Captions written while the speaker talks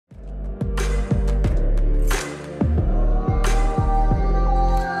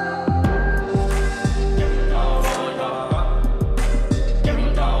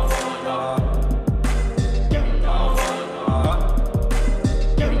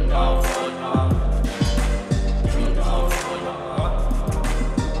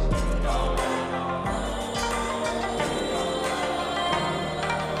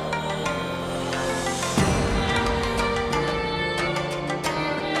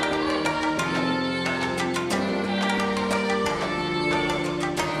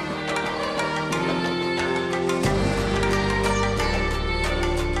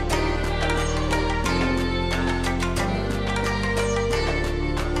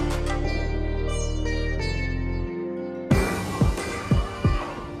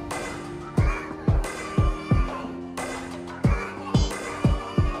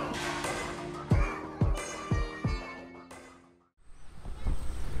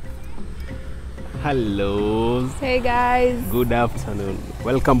Hello. Hey guys. Good afternoon.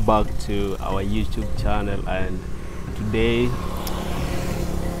 Welcome back to our YouTube channel, and today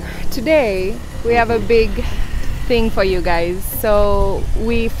We have a big thing for you guys. So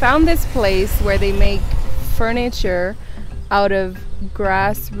we found this place where they make furniture out of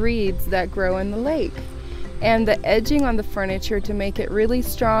grass reeds that grow in the lake. And the edging on the furniture to make it really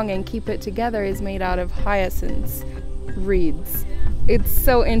strong and keep it together is made out of hyacinths reeds. It's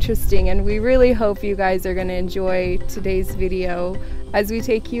so interesting, and we really hope you guys are going to enjoy today's video as we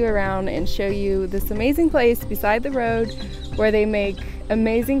take you around and show you this amazing place beside the road where they make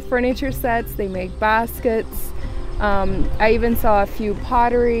amazing furniture sets. They make baskets. I even saw a few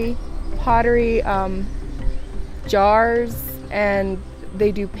pottery jars, and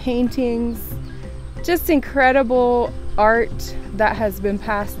they do paintings. Just incredible art that has been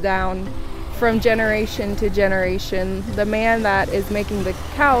passed down from generation to generation. The man that is making the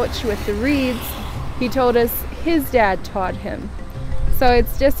couch with the reeds, he told us his dad taught him. So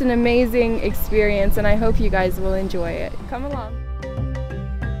it's just an amazing experience, and I hope you guys will enjoy it. Come along.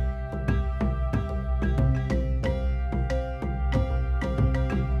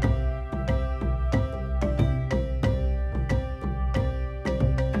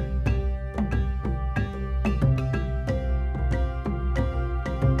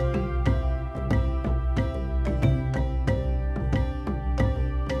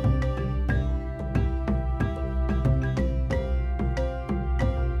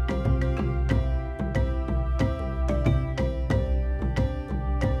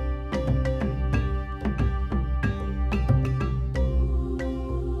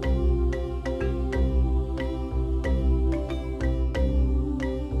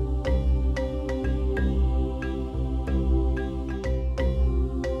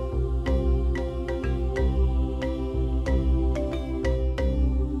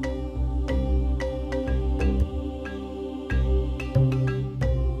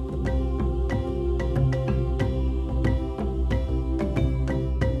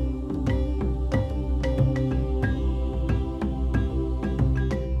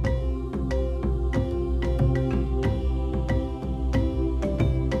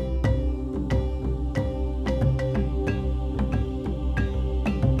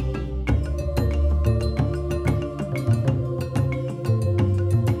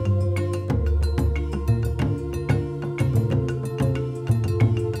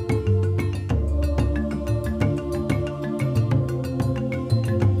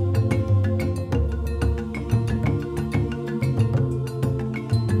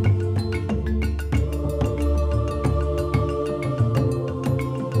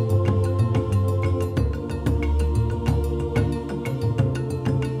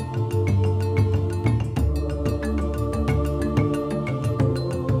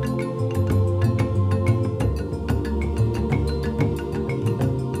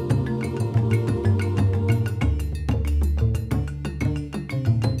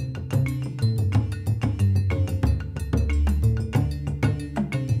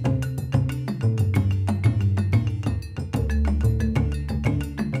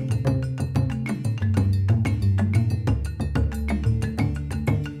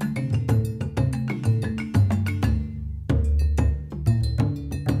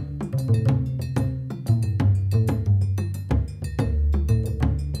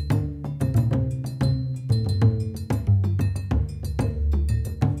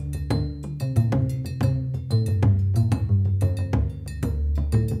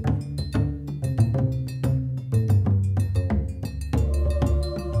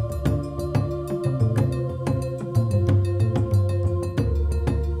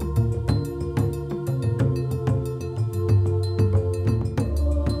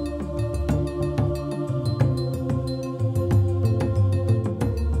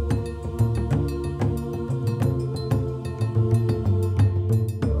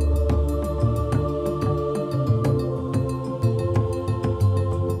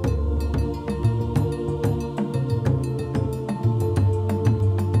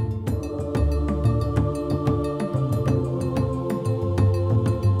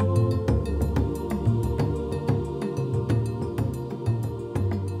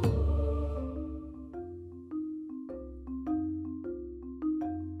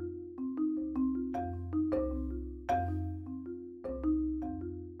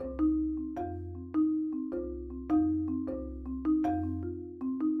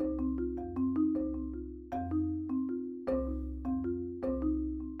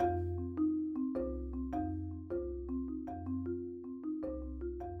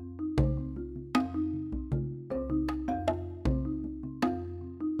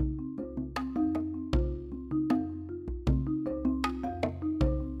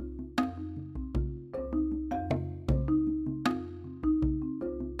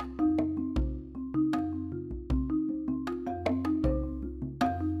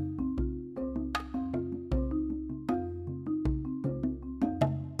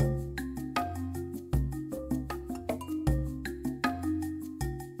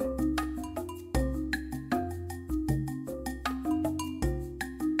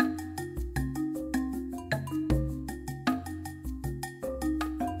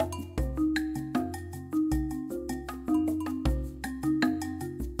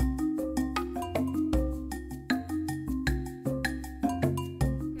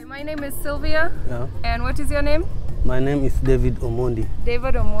 My name is Sylvia. Yeah. And what is your name? My name is David Omondi.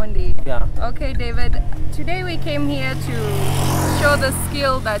 David Omondi. Yeah. Okay, David. Today we came here to show the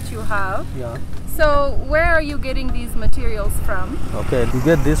skill that you have. Yeah. So where are you getting these materials from? Okay, we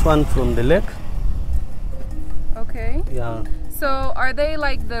get this one from the lake. Okay. Yeah. So are they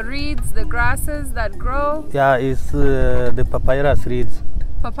like the reeds, the grasses that grow? Yeah, it's the papyrus reeds.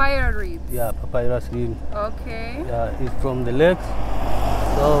 Papaya reeds? Yeah, papyrus reed. Okay. Yeah, it's from the lake.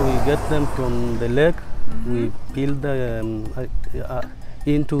 So we get them from the lake. We peel them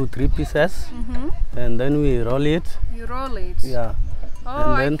into 3 pieces, and then we roll it. You roll it? Yeah.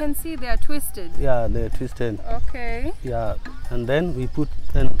 Oh, and then, I can see they are twisted. Yeah, they're twisted. Okay. Yeah, and then we put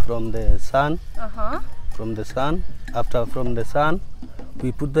them from the sun. From the sun. After from the sun,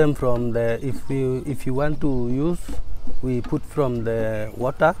 we put them from the. If you want to use, we put from the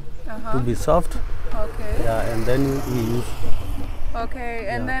water to be soft. Okay. Yeah, and then we use. Okay,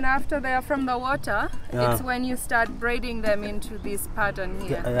 and then after they are from the water, it's when you start braiding them into this pattern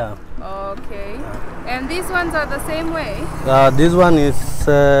here. Yeah. Okay. And these ones are the same way? This one is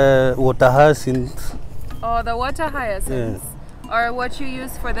water hyacinth. Oh, the water hyacinths. Or what you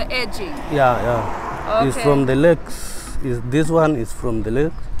use for the edging? Yeah. Okay. It's from the lakes. This one is from the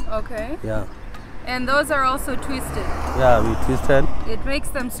lake. Okay. Yeah. And those are also twisted? Yeah, we twisted. It makes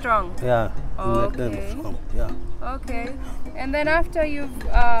them strong? Yeah. Okay. Make them strong. Yeah. Okay. And then after you've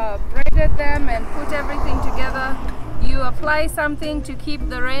braided them and put everything together, you apply something to keep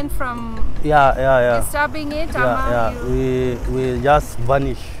the rain from disturbing it? We just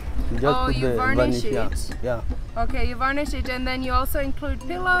varnish. You varnish it? Yeah. Okay, you varnish it, and then you also include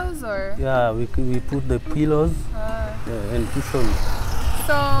pillows, or? Yeah, we put the pillows and cushions.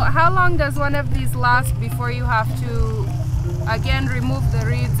 So how long does one of these last before you have to again remove the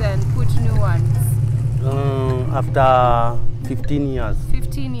reeds and put new ones? After 15 years.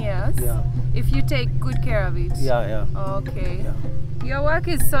 15 years? Yeah. If you take good care of it? Yeah. Okay. Yeah. Your work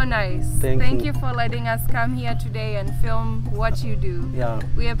is so nice. Thank you for letting us come here today and film what you do. Yeah.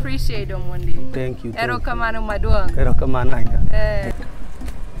 We appreciate Omondi. Thank you. Erokamano maduong. Erokamano.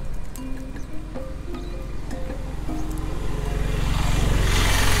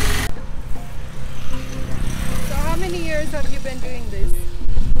 So how many years have you been doing this?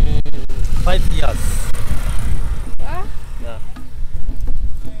 5 years. Ah? Yeah.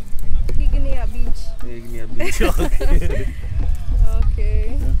 Higini beach. Higini beach. Okay.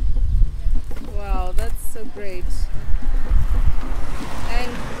 Okay. Wow, that's so great.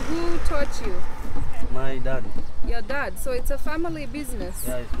 And who taught you? My dad. Your dad. So it's a family business.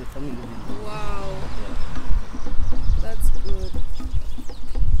 Yeah, it's a family business. Wow. That's good.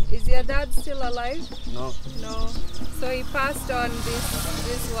 Is your dad still alive? No. No. So he passed on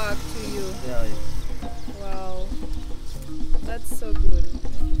this work to you. Yeah. Wow. That's so good.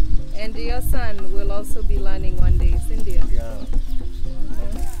 And your son will also be learning one day, Cynthia. Yeah.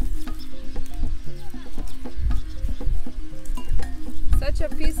 Such a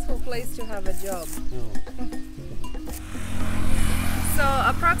peaceful place to have a job. So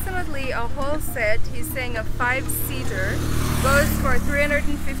approximately a whole set, he's saying a 5-seater, goes for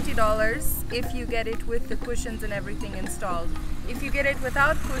 $350 if you get it with the cushions and everything installed. If you get it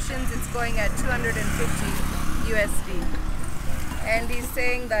without cushions, it's going at $250 USD. And he's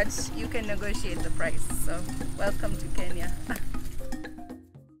saying that you can negotiate the price. So welcome to Kenya.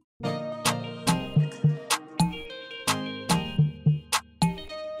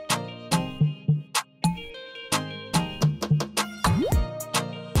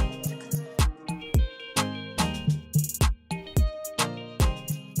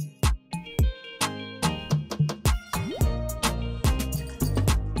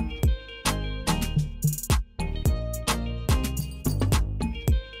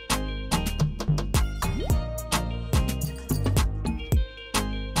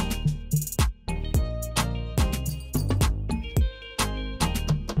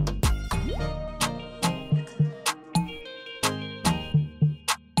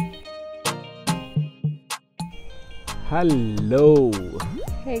 Hello.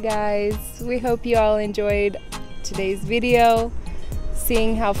 Hey guys, we hope you all enjoyed today's video,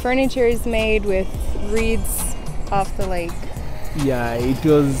 seeing how furniture is made with reeds off the lake. Yeah, it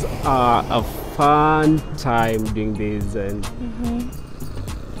was a fun time doing this, and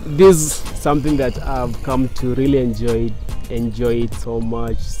this is something that I've come to really enjoy it so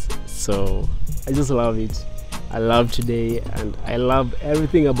much. So I just love it. I love today, and I love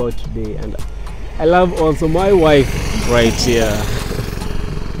everything about today, and I love also my wife right here.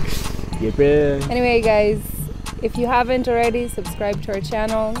 Anyway guys, if you haven't already, subscribe to our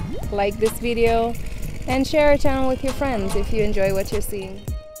channel, like this video, and share our channel with your friends if you enjoy what you're seeing.